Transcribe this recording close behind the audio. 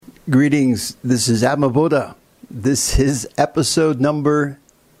Greetings, this is Atma. This is episode number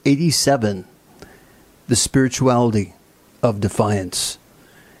 87, The Spirituality of Defiance.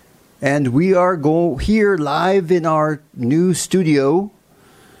 And we are here live in our new studio,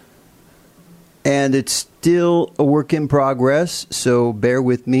 and it's still a work in progress, so bear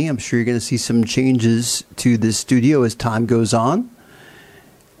with me. I'm sure you're going to see some changes to this studio as time goes on.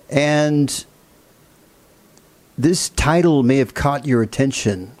 And this title may have caught your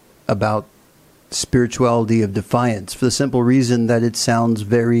attention about Spirituality of Defiance for the simple reason that it sounds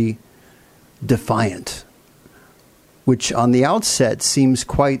very defiant, which on the outset seems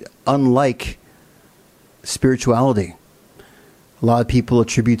quite unlike spirituality. A lot of people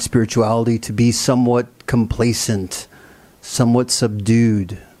attribute spirituality to be somewhat complacent, somewhat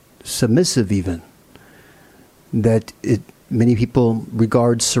subdued, submissive even. Many people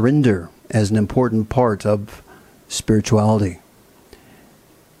regard surrender as an important part of spirituality.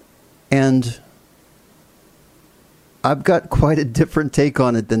 And I've got quite a different take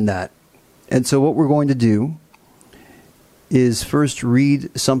on it than that. And so what we're going to do is first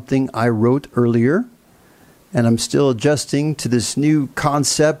read something I wrote earlier. And I'm still adjusting to this new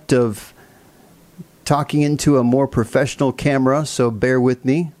concept of talking into a more professional camera, so bear with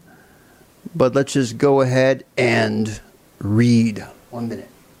me. But let's just go ahead and read. 1 minute.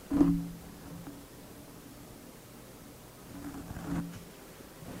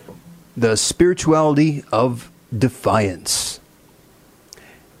 The Spirituality of Defiance.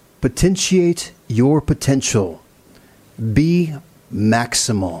 Potentiate your potential. Be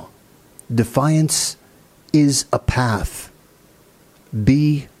maximal. Defiance is a path.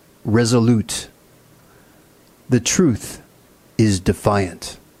 Be resolute. The truth is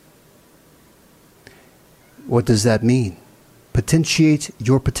defiant. What does that mean? Potentiate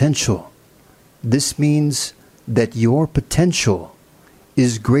your potential. This means that your potential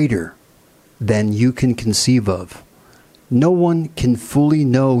is greater than you can conceive of. No one can fully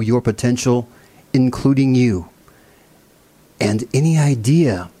know your potential, including you. And any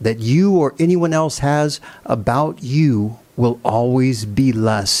idea that you or anyone else has about you will always be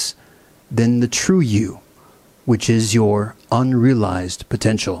less than the true you, which is your unrealized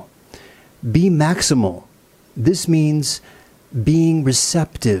potential. Be maximal. This means being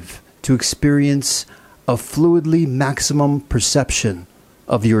receptive to experience a fluidly maximum perception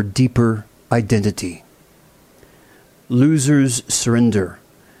of your deeper identity. Losers surrender.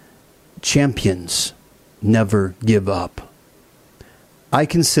 Champions never give up. I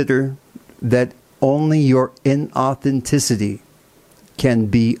consider that only your inauthenticity can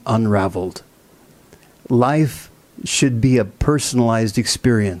be unraveled. Life should be a personalized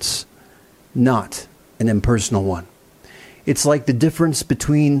experience, not an impersonal one. It's like the difference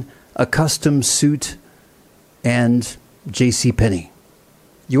between a custom suit and JC Penney.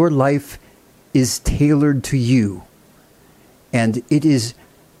 Your life is tailored to you, and it is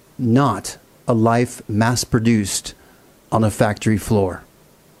not a life mass-produced on a factory floor.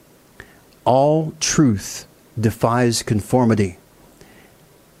 All truth defies conformity,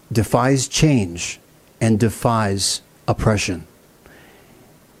 defies change, and defies oppression.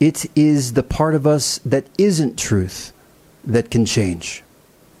 It is the part of us that isn't truth that can change.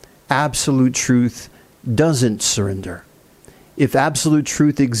 Absolute truth doesn't surrender. If absolute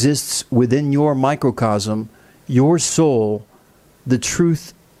truth exists within your microcosm, your soul, the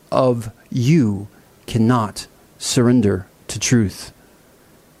truth of you cannot surrender to truth.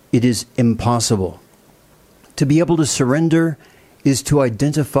 It is impossible. To be able to surrender is to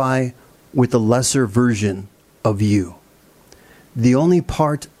identify with the lesser version of you. The only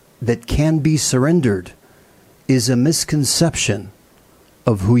part that can be surrendered is a misconception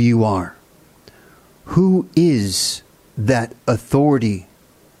of who you are. Who is that authority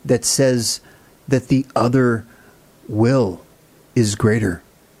that says that the other will is greater?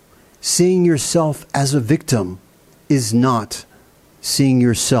 Seeing yourself as a victim is not seeing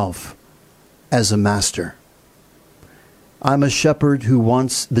yourself as a master. I'm a shepherd who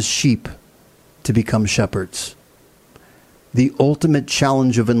wants the sheep to become shepherds. The ultimate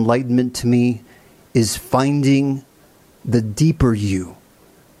challenge of enlightenment to me is finding the deeper you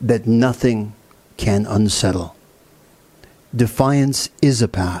that nothing can unsettle. Defiance is a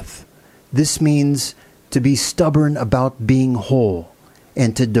path. This means to be stubborn about being whole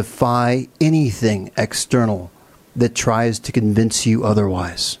and to defy anything external that tries to convince you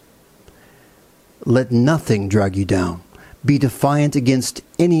otherwise. Let nothing drag you down. Be defiant against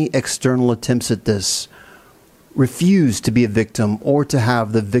any external attempts at this. Refuse to be a victim or to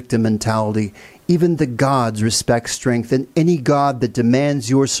have the victim mentality. Even the gods respect strength, and any god that demands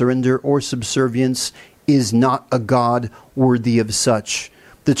your surrender or subservience is not a god worthy of such.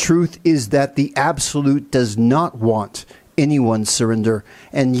 The truth is that the Absolute does not want anyone's surrender,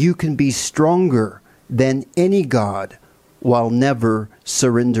 and you can be stronger than any God while never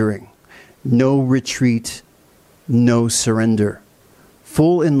surrendering. No retreat, no surrender.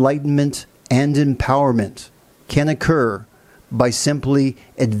 Full enlightenment and empowerment can occur by simply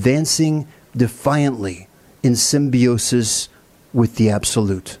advancing defiantly in symbiosis with the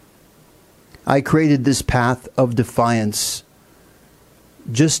Absolute. I created this path of defiance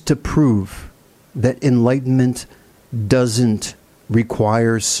just to prove that enlightenment doesn't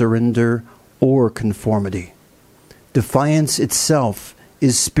require surrender or conformity. Defiance itself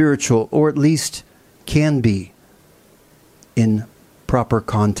is spiritual, or at least can be in proper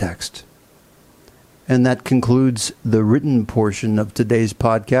context. And that concludes the written portion of today's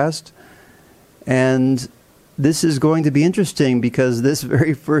podcast. And this is going to be interesting because this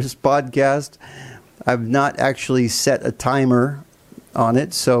very first podcast, I've not actually set a timer on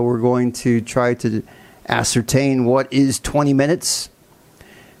it. So we're going to try to ascertain what is 20 minutes.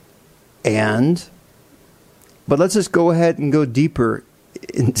 But let's just go ahead and go deeper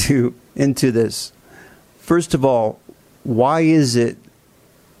into this. First of all, why is it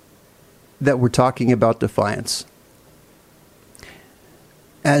that we're talking about defiance?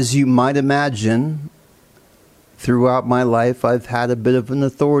 As you might imagine, throughout my life, I've had a bit of an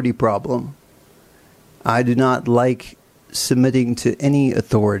authority problem. I do not like submitting to any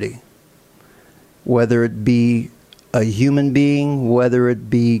authority, whether it be a human being, whether it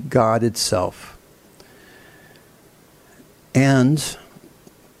be God itself. And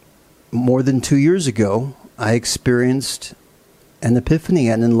more than 2 years ago, I experienced an epiphany,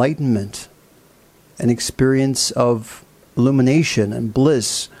 an enlightenment, an experience of illumination and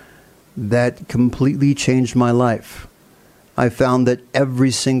bliss that completely changed my life. I found that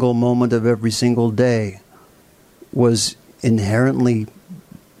every single moment of every single day was inherently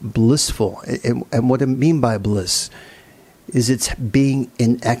blissful. And what I mean by bliss is it's being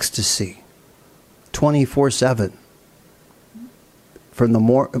in ecstasy 24/7. From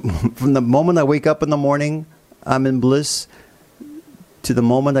the moment I wake up in the morning, I'm in bliss, to the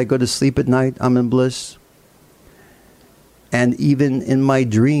moment I go to sleep at night, I'm in bliss. And even in my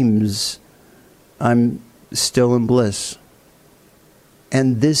dreams, I'm still in bliss.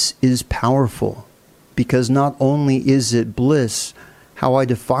 And this is powerful, because not only is it bliss, how I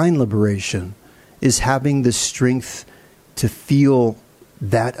define liberation is having the strength to feel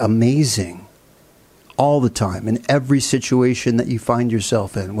that amazing all the time, in every situation that you find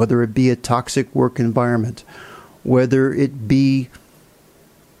yourself in, whether it be a toxic work environment, whether it be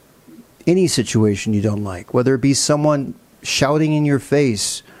any situation you don't like, whether it be someone shouting in your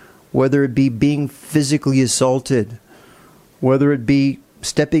face, whether it be being physically assaulted, whether it be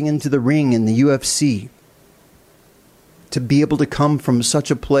stepping into the ring in the UFC, to be able to come from such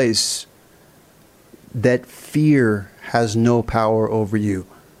a place that fear has no power over you,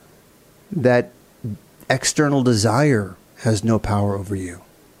 that external desire has no power over you,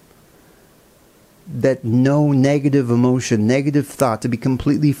 that no negative emotion, negative thought, to be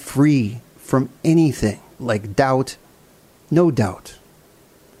completely free from anything like doubt, no doubt.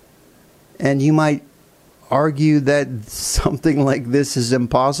 And you might argue that something like this is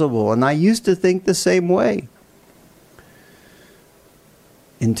impossible. And I used to think the same way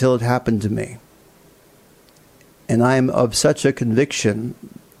until it happened to me. And I am of such a conviction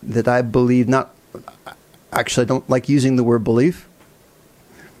that I believe actually I don't like using the word belief,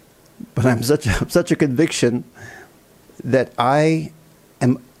 but I'm such a conviction that I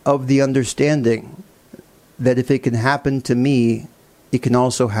am of the understanding that if it can happen to me, it can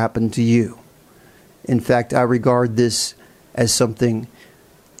also happen to you. In fact, I regard this as something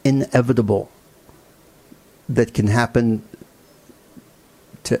inevitable that can happen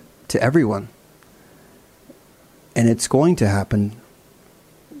to everyone. And it's going to happen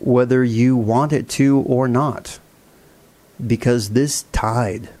whether you want it to or not. Because this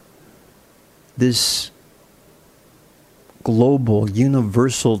tide, this global,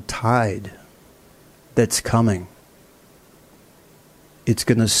 universal tide that's coming, it's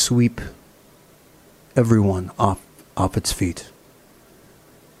going to sweep everyone off its feet.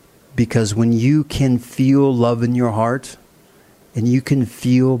 Because when you can feel love in your heart and you can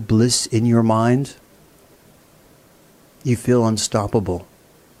feel bliss in your mind, you feel unstoppable.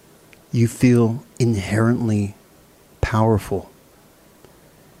 You feel inherently powerful.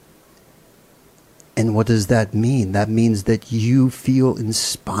 And what does that mean? That means that you feel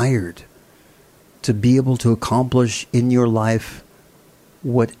inspired to be able to accomplish in your life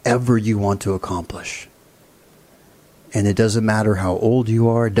whatever you want to accomplish. And it doesn't matter how old you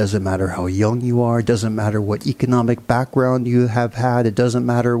are. It doesn't matter how young you are. It doesn't matter what economic background you have had. It doesn't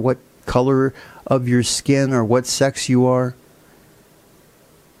matter what color of your skin or what sex you are.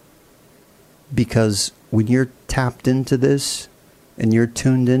 Because when you're tapped into this and you're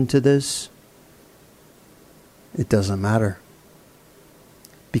tuned into this, it doesn't matter.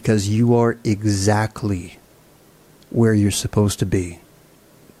 Because you are exactly where you're supposed to be.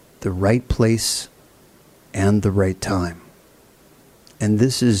 The right place and the right time. And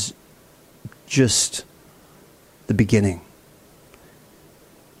this is just the beginning.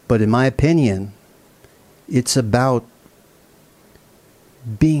 But in my opinion, it's about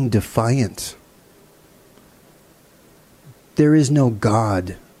being defiant. There is no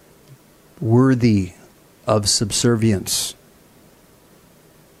God worthy of subservience.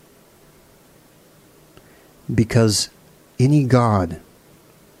 Because any God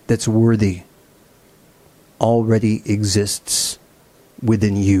that's worthy already exists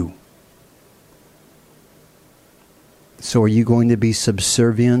within you. So are you going to be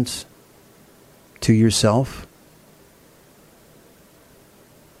subservient to yourself?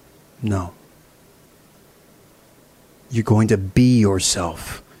 No. You're going to be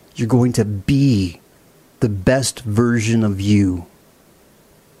yourself. You're going to be the best version of you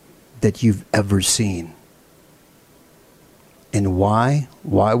that you've ever seen. And why?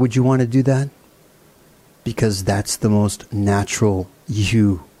 Why would you want to do that? Because that's the most natural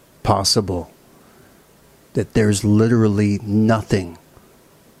you possible. That there's literally nothing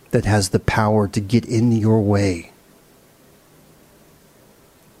that has the power to get in your way.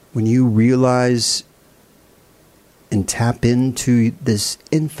 When you realize and tap into this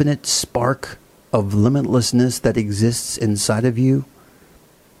infinite spark of limitlessness that exists inside of you,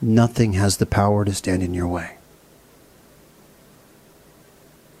 nothing has the power to stand in your way.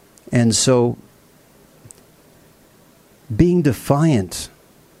 And so, being defiant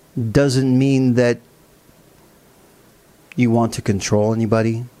doesn't mean that you want to control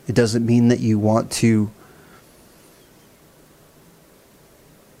anybody. It doesn't mean that you want to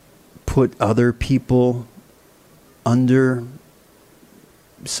put other people under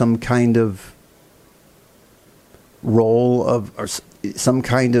some kind of role of, or some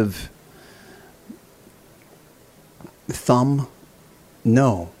kind of thumb.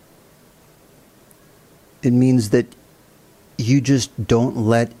 No. It means that you just don't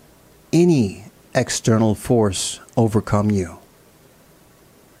let any external force overcome you.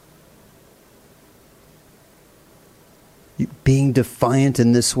 Being defiant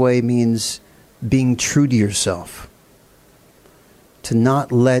in this way means being true to yourself. To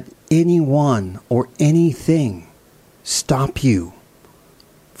not let anyone or anything stop you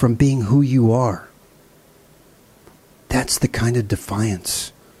from being who you are. That's the kind of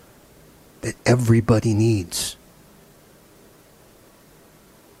defiance that everybody needs.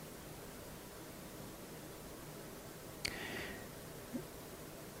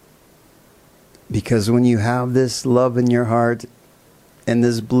 Because when you have this love in your heart and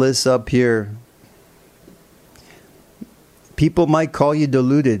this bliss up here, people might call you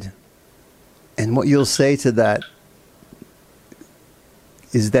deluded. And what you'll say to that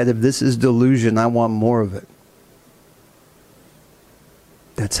is that if this is delusion, I want more of it.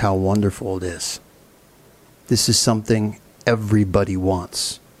 That's how wonderful it is. This is something everybody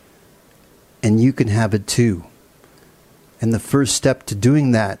wants. And you can have it too. And the first step to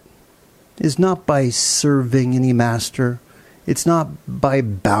doing that is not by serving any master. It's not by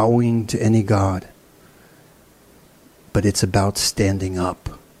bowing to any god. But it's about standing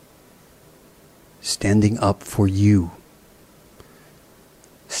up. Standing up for you.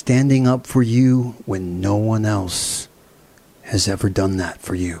 Standing up for you when no one else has ever done that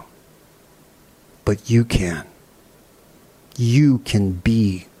for you. But you can. You can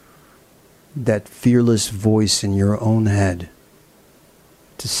be that fearless voice in your own head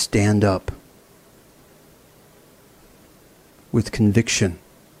to stand up with conviction,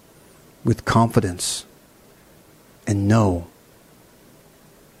 with confidence, and know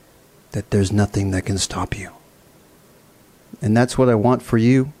that there's nothing that can stop you. And that's what I want for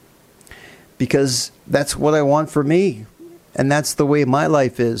you, because that's what I want for me, and that's the way my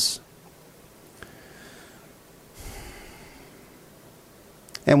life is.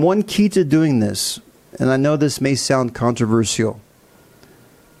 And one key to doing this, and I know this may sound controversial,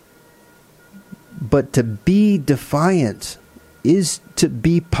 but to be defiant is to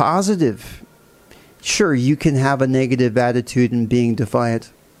be positive. Sure, you can have a negative attitude in being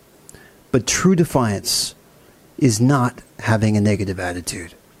defiant, but true defiance is not having a negative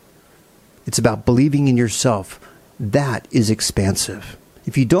attitude. It's about believing in yourself. That is expansive.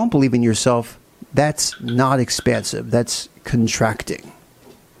 If you don't believe in yourself, That's not expansive. That's contracting.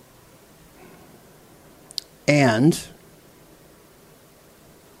 And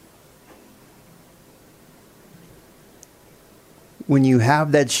when you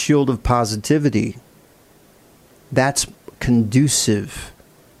have that shield of positivity, that's conducive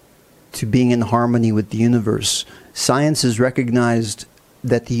to being in harmony with the universe. Science has recognized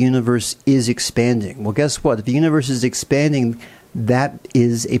that the universe is expanding. Well, guess what? If the universe is expanding, that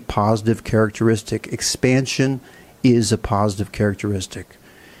is a positive characteristic. Expansion is a positive characteristic.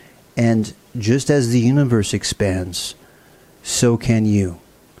 And just as the universe expands, so can you.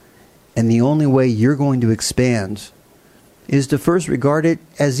 And the only way you're going to expand is to first regard it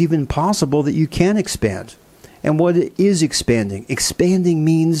as even possible that you can expand. And what is expanding? Expanding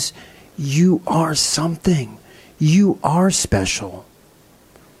means you are something. You are special.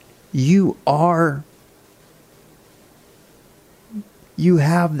 You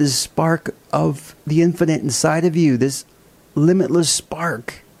have this spark of the infinite inside of you, this limitless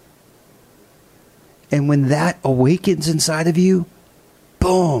spark. And when that awakens inside of you,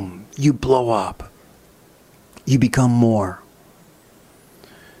 boom, you blow up. You become more.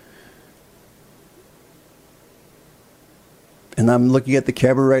 And I'm looking at the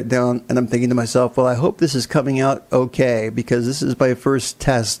camera right now, and I'm thinking to myself, well, I hope this is coming out okay, because this is my first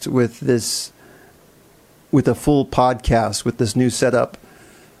test with this, with a full podcast, with this new setup.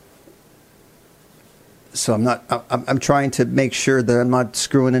 So I'm trying to make sure that I'm not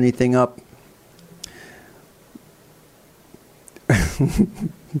screwing anything up.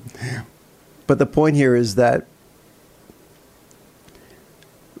 But the point here is that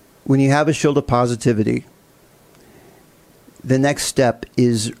when you have a shield of positivity, the next step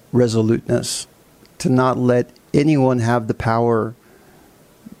is resoluteness. To not let anyone have the power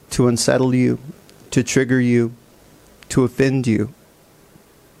to unsettle you, to trigger you, to offend you.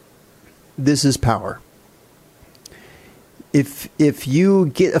 This is power. If you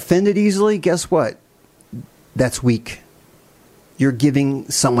get offended easily, guess what? That's weak. You're giving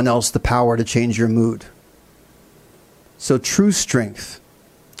someone else the power to change your mood. So true strength,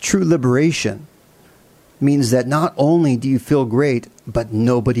 true liberation, means that not only do you feel great, but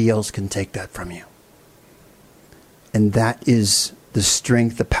nobody else can take that from you. And that is the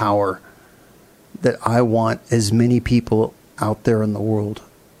strength, the power that I want as many people out there in the world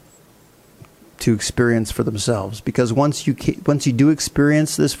to experience for themselves. Because once you do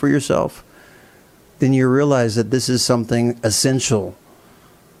experience this for yourself, then you realize that this is something essential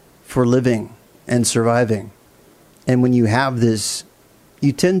for living and surviving. And when you have this,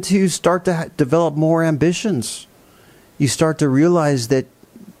 you tend to start to develop more ambitions. You start to realize that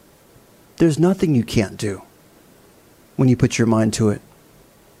there's nothing you can't do when you put your mind to it,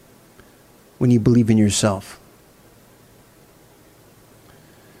 when you believe in yourself.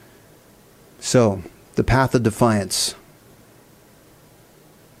 So, the path of defiance.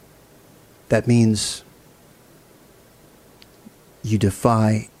 That means you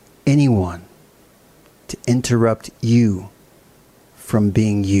defy anyone to interrupt you from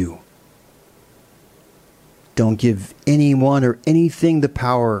being you. Don't give anyone or anything the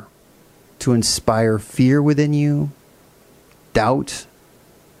power to inspire fear within you, doubt,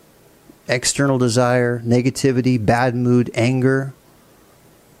 external desire, negativity, bad mood, anger.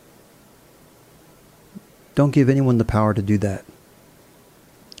 Don't give anyone the power to do that.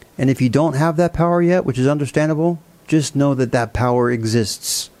 And if you don't have that power yet, which is understandable, just know that that power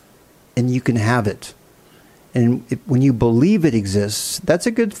exists and you can have it. And when you believe it exists, that's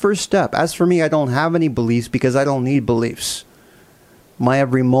a good first step. As for me, I don't have any beliefs because I don't need beliefs. My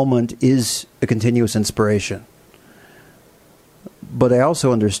every moment is a continuous inspiration. But I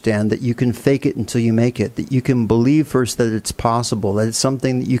also understand that you can fake it until you make it. That you can believe first that it's possible, that it's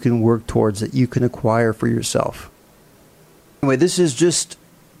something that you can work towards, that you can acquire for yourself. Anyway, this is just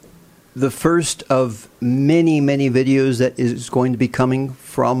the first of many, many videos that is going to be coming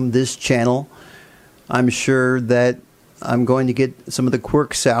from this channel. I'm sure that I'm going to get some of the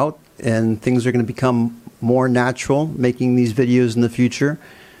quirks out and things are going to become more natural making these videos in the future.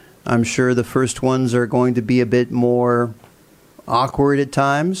 I'm sure the first ones are going to be a bit more awkward at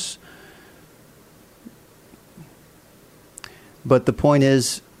times. But the point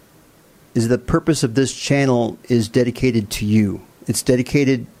is the purpose of this channel is dedicated to you. It's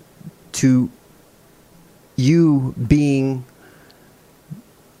dedicated to you being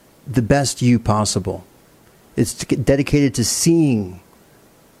the best you possible. It's dedicated to seeing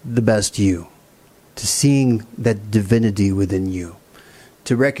the best you, to seeing that divinity within you,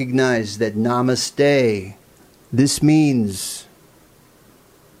 to recognize that namaste, this means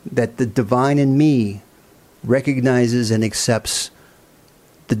that the divine in me recognizes and accepts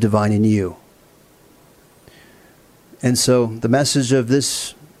the divine in you. And so the message of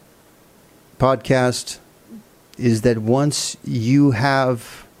this podcast is that once you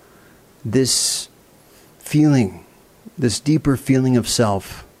have this feeling, this deeper feeling of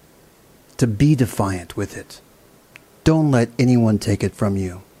self, to be defiant with it. Don't let anyone take it from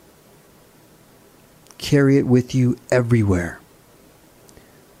you. Carry it with you everywhere.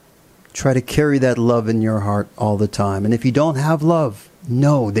 Try to carry that love in your heart all the time. And if you don't have love,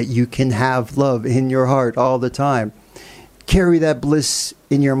 know that you can have love in your heart all the time. Carry that bliss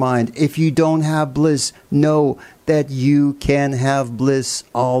in your mind. If you don't have bliss, know that you can have bliss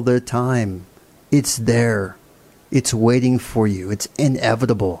all the time. It's there. It's waiting for you. It's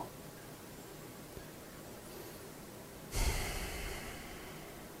inevitable.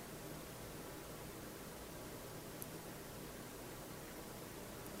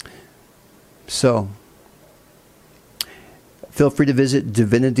 So, feel free to visit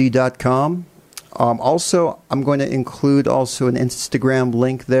divinity.com. Also, I'm going to include also an Instagram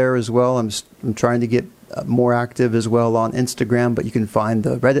link there as well. I'm trying to get more active as well on Instagram, but you can find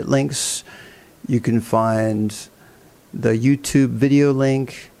the Reddit links. You can find the YouTube video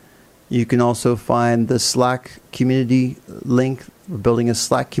link. You can also find the Slack community link. We're building a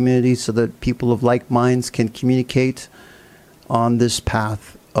Slack community so that people of like minds can communicate on this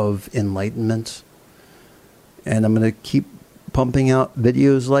path of enlightenment. And I'm going to keep pumping out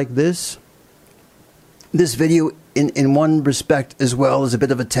videos like this. This video, in one respect as well, is a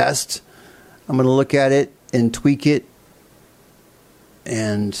bit of a test. I'm going to look at it and tweak it.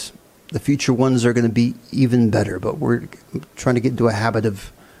 And the future ones are going to be even better. But we're trying to get into a habit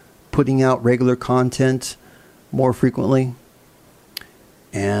of putting out regular content more frequently.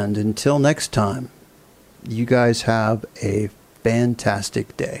 And until next time, you guys have a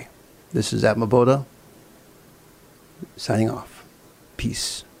fantastic day. This is Atmaboda, signing off.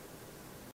 Peace.